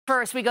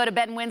First, we go to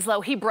Ben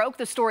Winslow. He broke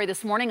the story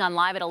this morning on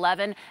Live at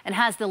 11 and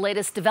has the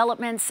latest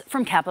developments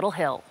from Capitol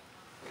Hill.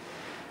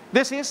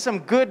 This is some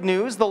good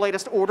news. The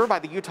latest order by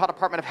the Utah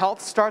Department of Health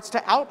starts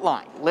to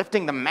outline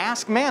lifting the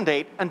mask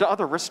mandate and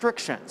other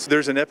restrictions.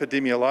 There's an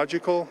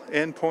epidemiological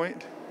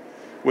endpoint,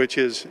 which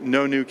is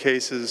no new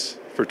cases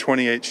for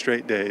 28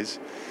 straight days.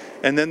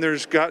 And then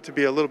there's got to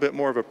be a little bit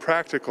more of a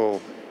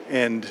practical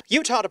end.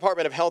 Utah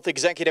Department of Health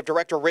Executive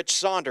Director Rich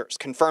Saunders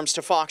confirms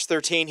to Fox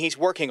 13 he's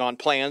working on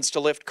plans to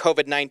lift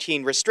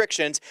COVID-19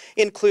 restrictions,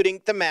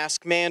 including the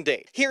mask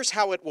mandate. Here's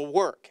how it will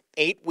work.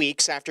 8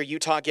 weeks after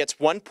Utah gets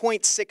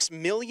 1.6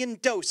 million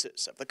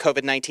doses of the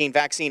COVID-19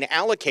 vaccine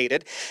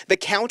allocated, the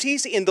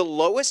counties in the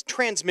lowest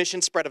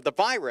transmission spread of the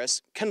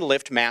virus can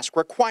lift mask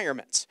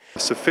requirements.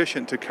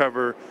 Sufficient to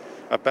cover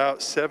about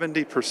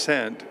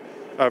 70%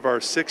 of our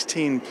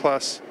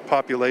 16-plus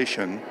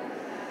population.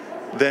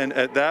 Then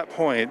at that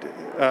point,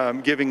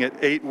 giving it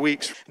 8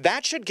 weeks.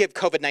 That should give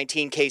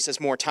COVID-19 cases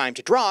more time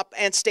to drop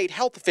and state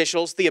health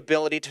officials the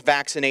ability to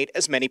vaccinate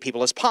as many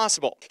people as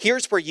possible.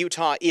 Here's where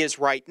Utah is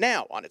right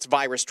now on its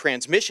virus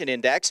transmission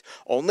index.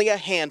 Only a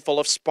handful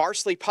of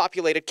sparsely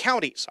populated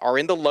counties are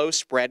in the low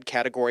spread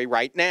category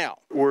right now.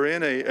 We're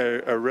in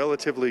a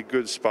relatively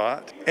good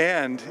spot,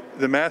 and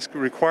the mask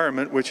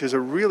requirement, which is a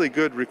really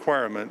good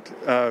requirement,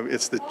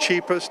 it's the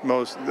cheapest,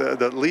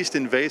 the least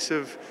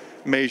invasive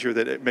measure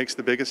that it makes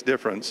the biggest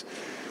difference.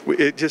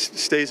 It just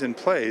stays in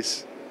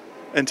place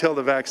until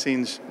the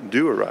vaccines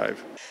do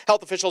arrive.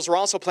 Health officials are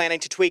also planning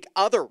to tweak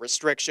other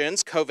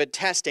restrictions. COVID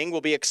testing will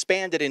be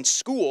expanded in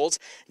schools.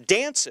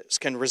 Dances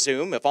can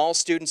resume if all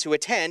students who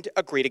attend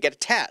agree to get a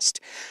test.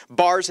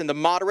 Bars in the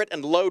moderate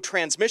and low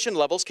transmission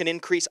levels can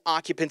increase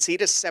occupancy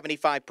to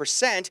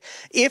 75%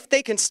 if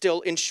they can still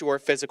ensure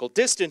physical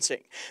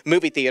distancing.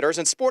 Movie theaters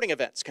and sporting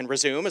events can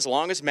resume as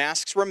long as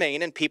masks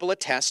remain and people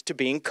attest to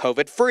being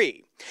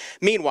COVID-free.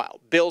 Meanwhile,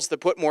 bills that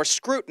put more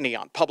scrutiny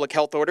on public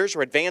health orders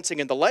are advancing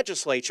in the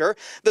legislature.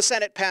 The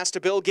Senate passed a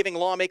bill giving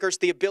lawmakers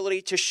the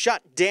ability to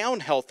shut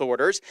down health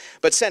orders,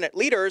 but Senate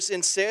leaders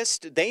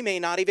insist they may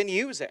not even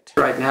use it.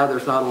 Right now,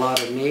 there's not a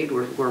lot of need.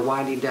 We're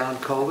winding down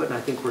COVID, and I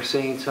think we're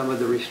seeing some of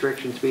the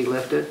restrictions be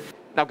lifted.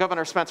 Now,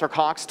 Governor Spencer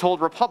Cox told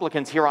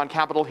Republicans here on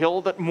Capitol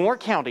Hill that more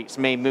counties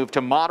may move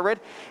to moderate,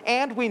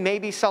 and we may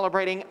be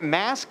celebrating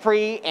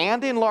mask-free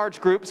and in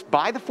large groups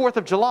by the 4th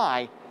of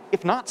July,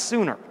 if not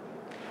sooner.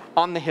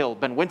 On the Hill,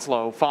 Ben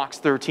Winslow, Fox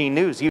 13 News.